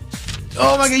right.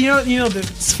 Oh my god, you know this.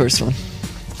 It's the first one.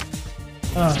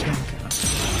 Oh, thank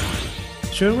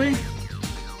god. Should we?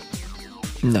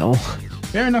 No.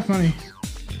 We have enough money.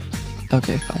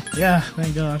 Okay, fine. Yeah,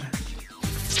 thank god.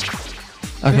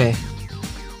 Okay.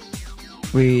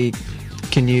 We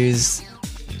can use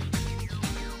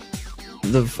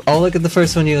I'll look at the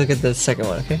first one, you look at the second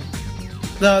one, okay?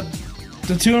 The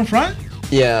 2 in front?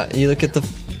 Yeah, I'll look at the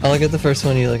first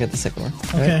one, you look at the second one.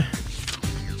 Okay.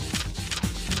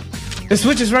 The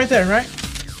switch is right there, right?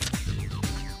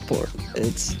 4.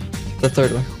 It's the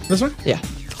third one. This one? Yeah.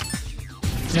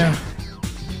 Yeah.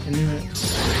 I knew it.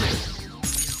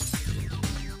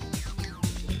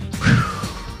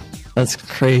 That's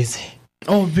crazy.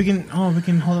 Oh, we can hold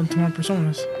on to more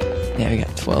personas. Yeah, we got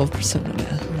 12% of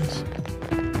that. Nice.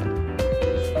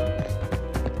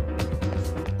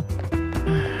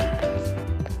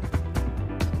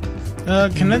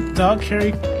 Can that dog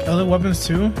carry other weapons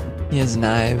too? He has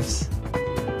knives.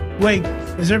 Wait,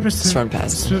 is there a Just run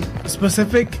past him.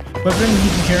 specific weapon he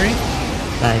can carry?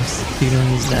 Knives. You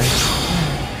don't use knives.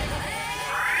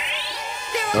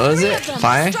 There are What was 3 it? of them.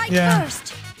 Fire? Strike Yeah.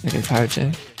 first. Okay, power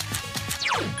check.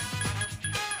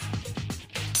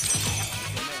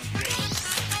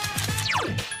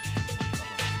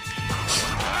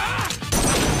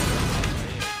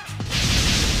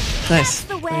 Nice.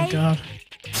 The way. Thank god.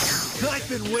 I've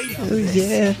been waiting for Oh this.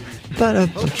 yeah.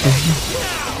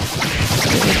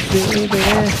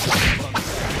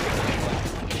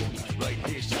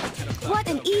 What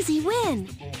an easy win.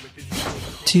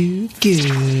 Too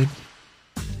good.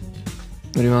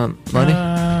 What do you want? Money?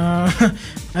 I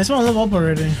just want to level up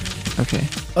already. Okay.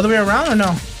 Other way around or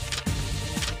no?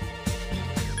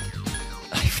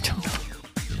 I don't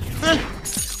know.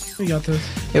 We got this.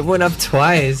 It went up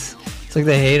twice. It's like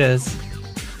they hate us.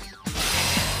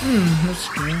 That's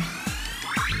scary.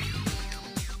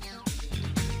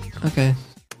 Okay.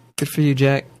 Good for you,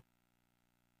 Jack.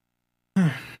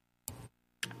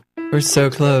 We're so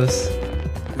close.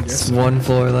 It's one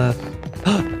floor left.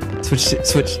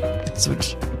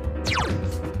 Switch.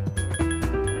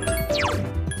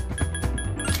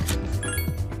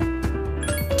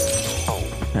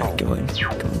 Alright, going deep,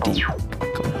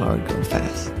 going hard, going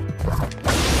fast.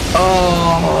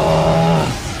 Oh!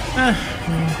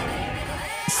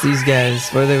 It's these guys.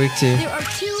 What are they weak to? There are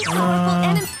two powerful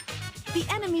enemies. The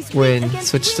enemies Win. against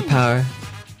Switch to wind. power.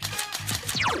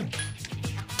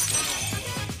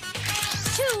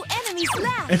 Two enemies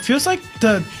left. It feels like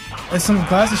some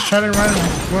glass is trying to run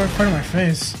in front of my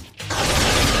face.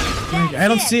 Like, I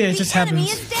don't see it. It just The enemy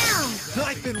happens. is down.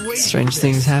 I've been waiting. Strange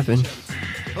things happen.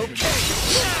 Okay.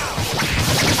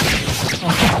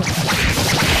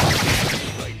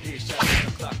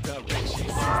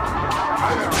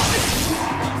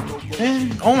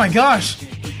 Oh my gosh!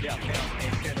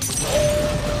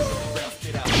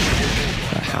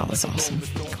 Wow, that's awesome.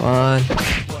 Come on.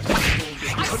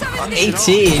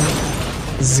 18?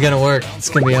 This is gonna work. It's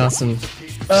gonna be awesome.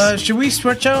 Should we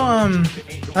switch out,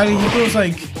 he goes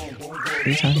like, What are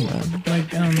you talking about? break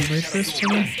this or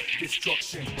something?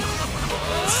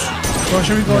 Or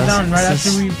should we go down right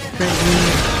after we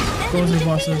go to the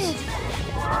bosses?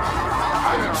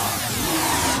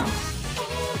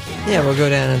 Yeah, we'll go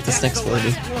down at this next floor,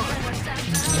 dude.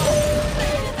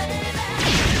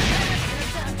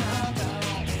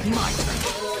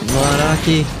 Come on,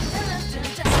 Aki. I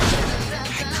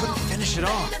couldn't finish it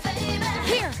off.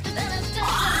 Here.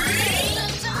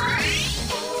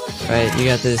 Alright, you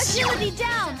got this. Agility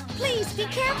down. Please be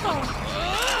careful.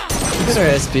 What's our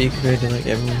SB compared to like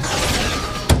everyone's?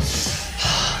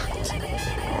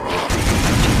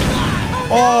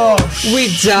 Oh,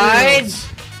 We died?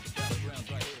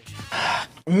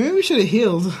 maybe we should have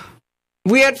healed.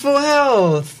 We had full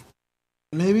health!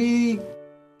 Maybe.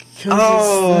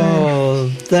 Oh,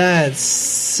 that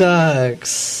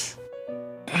sucks.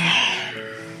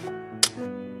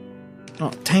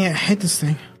 Oh, dang it, I hate this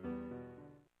thing.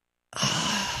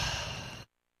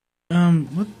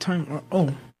 What time?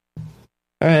 Oh.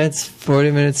 Alright, it's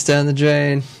 40 minutes down the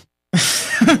drain.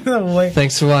 No way.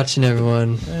 Thanks for watching,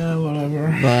 everyone. Yeah, whatever.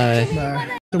 Bye.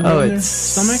 Bye. The Oh, one in your it's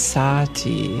stomach?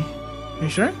 Sati. Are you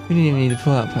sure? We didn't even need to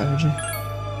pull out Power J.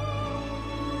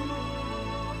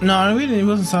 No, we didn't. It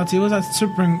wasn't Sati. It was that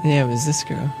super. Yeah, it was this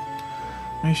girl.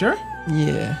 Are you sure?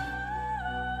 Yeah.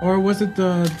 Or was it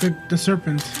the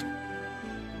serpent?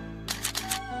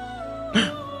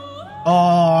 Oh,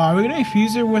 are we gonna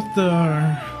infuse it with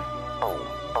the?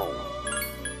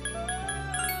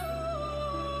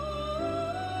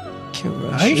 Kill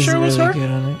Rush Are you is sure it was really her? good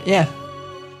on it. Yeah.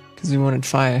 Because we wanted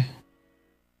fire.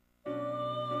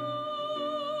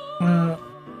 Uh,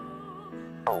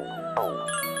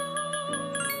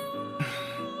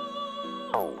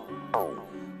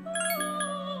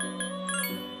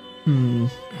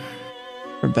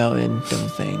 Rebellion, Dumb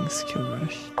Things, Kill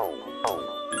Rush.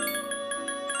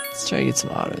 Let's try to get some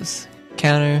autos.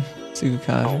 Counter,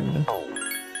 Tsukakaja.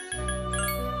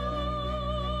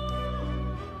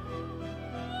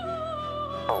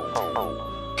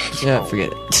 Yeah,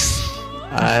 forget it.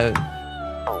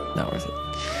 Not worth it.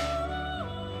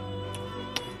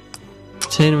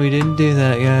 10, we didn't do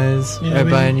that, guys. Yeah, Alright,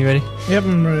 we- Brian, you ready? yep,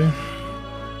 I'm ready.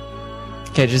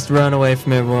 Okay, just run away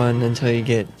from everyone until you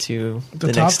get to The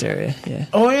the top? next area. Yeah,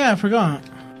 Oh yeah, I forgot.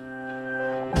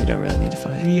 we don't really need to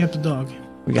fight. We have the dog.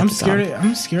 We got I'm the scared. dog.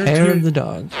 I'm scared. Hair to of hear, the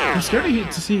dog. I'm scared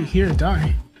to hear it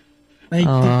die. Like,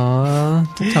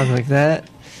 Aww, don't talk like that.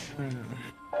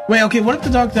 wait, okay. What if the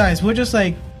dog dies? We'll just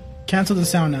like cancel the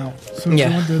sound out. So we Yeah,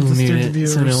 don't we'll disturb mute the it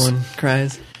viewers. so no one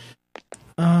cries.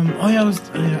 Oh yeah,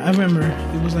 I remember.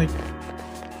 It was like.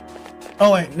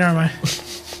 Oh wait, never mind.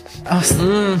 I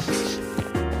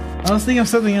was thinking of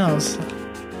something else.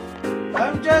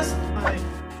 I'm just like.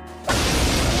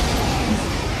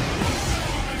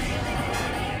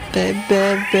 Baby.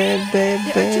 There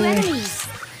are two enemies.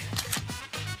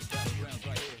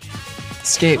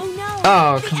 Escape. Oh no.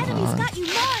 Oh, the come enemy's on. got you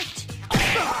marked.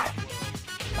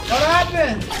 What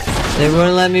happened? They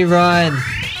wouldn't let me run.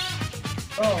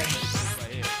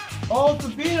 Oh,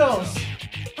 torpedoes!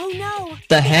 Oh no.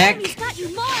 The heck? Enemy's got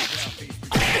you marked.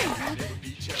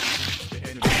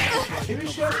 Maybe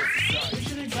we should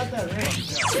have got that right.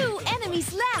 Two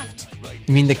enemies left.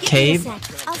 You mean the Give me a cave?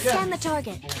 sec. I'll scan the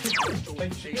target.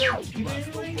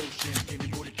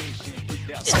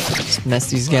 Just mess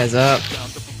these guys up.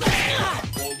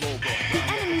 The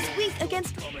enemy's weak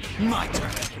against. My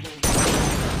turn.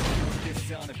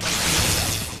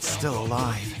 Still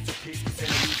alive.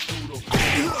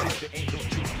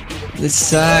 This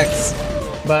sucks.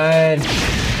 Bud.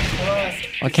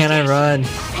 Why can't I run?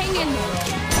 Hang in there.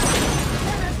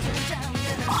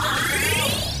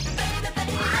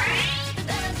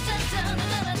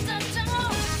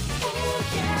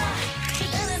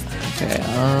 Okay,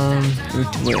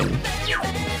 route to win.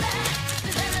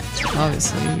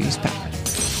 Obviously, we use power.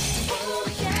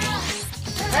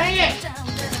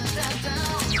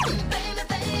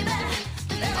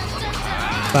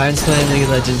 Byron's playing League of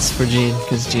Legends for Gene,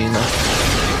 because Gene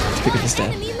left to pick up his dad.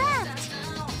 Enemy left.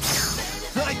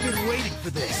 I've been waiting for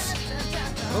this.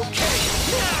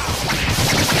 Okay.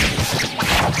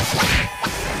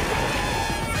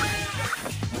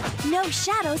 No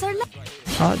shadows are left.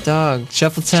 Hot dog,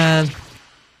 shuffle time.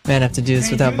 Man, I have to do this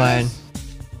Can you without do Byron. this?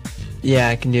 Yeah,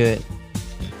 I can do it.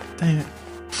 Dang it.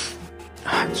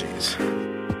 Ah, jeez.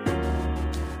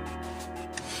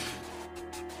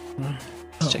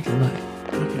 Let's check the mic.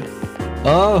 Okay.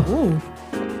 Oh, Ooh.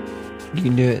 you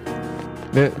can do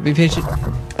it. Be patient.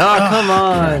 Oh, come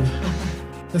on.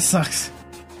 This sucks.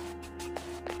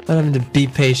 What happened to be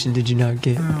patient did you not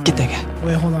get? Oh. Get that guy.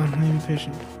 Wait, hold on. Let me be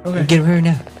patient. Okay. Get him right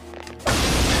now.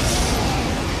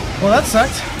 Well, that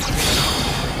sucked.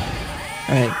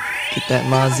 Alright, get that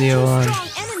Mazio on. Strong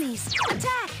enemies.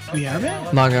 Attack. We have it?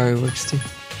 Magaru works too.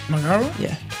 Magaru?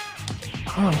 Yeah.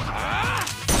 Oh.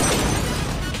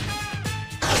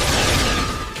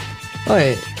 Oh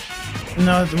wait,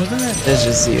 No, wasn't it? it's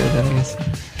just Zio then, I guess.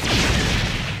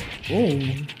 Oh.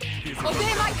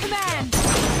 Obey my command.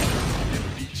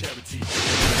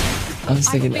 I was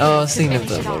thinking of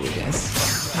the lower guys.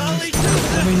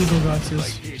 Let me go back to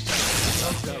this.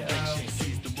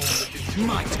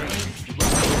 My turn.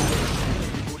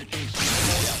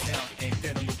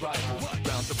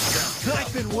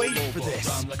 I've been waiting for this.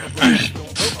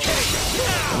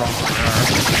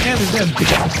 Yeah, they're dead.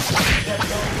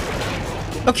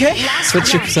 Okay.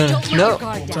 Switch your persona. Don't let No! your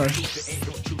guard down. Sorry.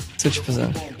 Switch your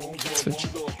persona. Switch.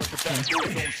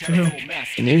 To who?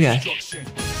 The new guy.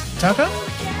 Taka?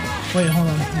 Wait, hold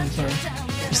on. I'm sorry.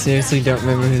 You seriously don't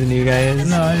remember who the new guy is?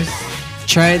 No, I just.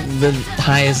 Try the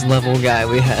highest level guy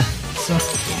we have. So.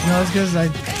 No, it's because I.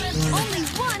 Only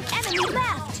one enemy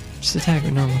left. Just attack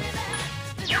her normal.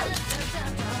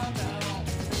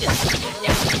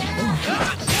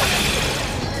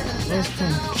 That was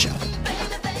fun. Shot.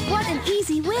 What an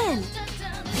easy win.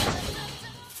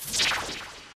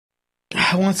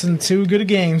 I won some two good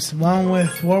games. One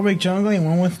with Warwick Jungle and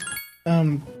one with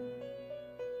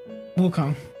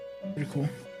Wukong. Pretty cool.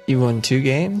 You won 2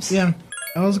 games? Yeah,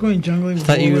 I was going jungling. With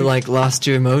Thought you Warwick. like lost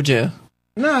your mojo.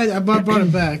 No, I brought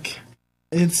it back.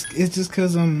 It's just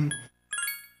because I'm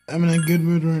in a good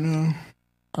mood right now.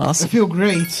 I Awesome. feel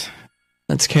great.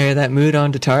 Let's carry that mood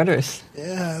on to Tartarus.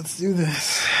 Yeah, let's do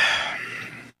this.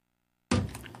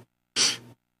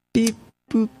 Beep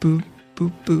boop boop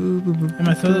boop boop boop boop. And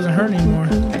my throat doesn't hurt anymore.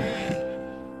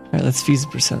 Alright, let's fuse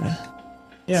the persona.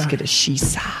 Yeah. Let's get a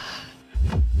Shisa.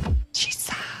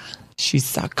 Shisa.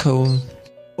 Shisa Ko.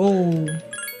 Oh,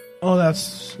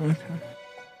 that's okay.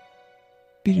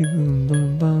 Beady boom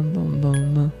boom boom boom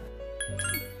boom boom.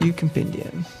 You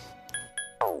compendium.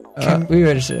 We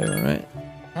registered everyone, right?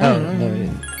 Oh, no, we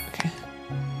didn't. Okay.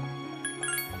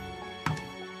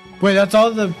 Wait, that's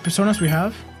all the personas we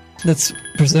have? That's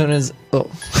personas. Oh,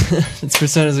 it's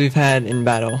personas we've had in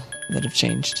battle that have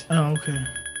changed Oh, okay.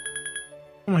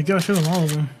 Oh my god, I feel them all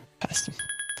of them. past them.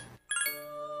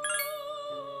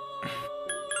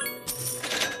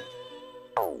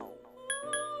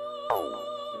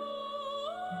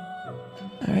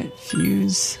 Alright,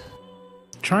 fuse.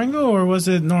 Triangle or was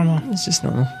it normal? It's just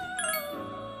normal.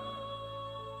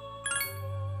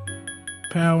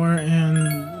 Power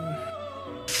and.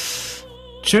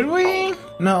 Should we?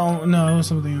 No, it was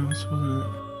something else, wasn't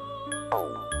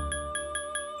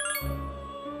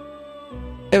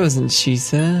It wasn't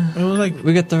Shisa. it? It was like.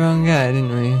 We got the wrong guy, didn't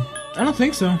we? I don't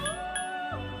think so.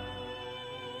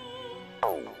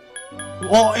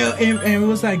 Well, it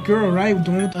was that girl, right?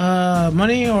 The one with,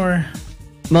 money or.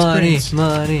 Money, Experience.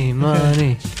 money,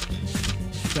 money.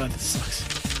 God, this sucks.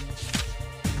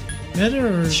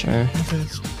 Better or. Sure. Okay,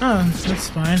 that's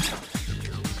fine.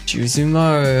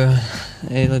 Juzumaru.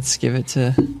 Hey, let's give it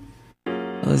to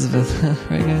Elizabeth.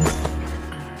 Right, guys?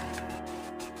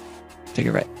 Take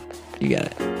it right. You got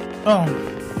it. Oh.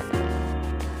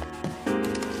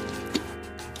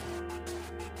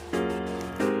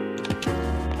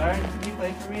 Alright, can you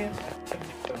play for me?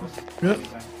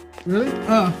 Really?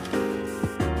 Oh.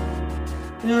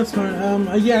 Yeah, that's fine.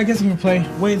 Yeah, I guess I can play.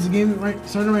 Wait, is the game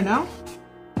starting right now?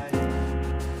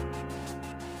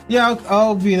 Yeah,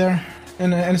 I'll be there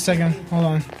in a second. Hold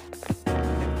on.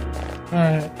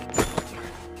 Alright.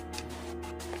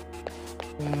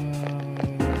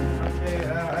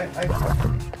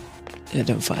 Yeah,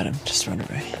 don't fight him. Just run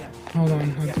away. Hold on. I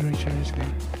have to make sure this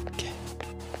game. Okay.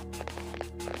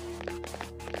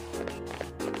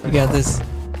 You got this.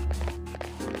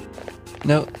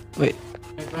 No, wait.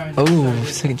 Oh,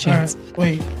 second chance. Alright,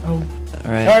 wait. Oh.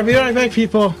 Alright. Alright, be right back,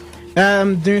 people.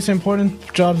 I'm doing some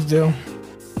important jobs to do.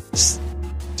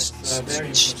 Very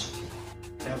important.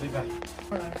 I'll be back.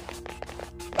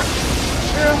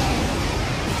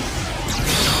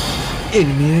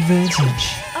 Enemy advantage.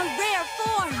 A rare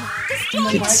form.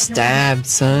 Destroy Get stabbed,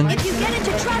 son. If you get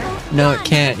into trouble, No, it run.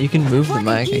 can't. You can move the What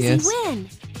mic, an I easy guess. win.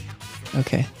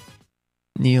 Okay.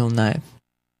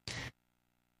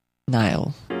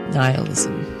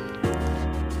 Nihilism.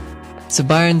 So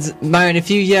Byron, if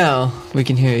you yell, we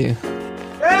can hear you.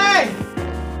 Hey!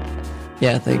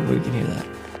 Yeah, I think we can hear that.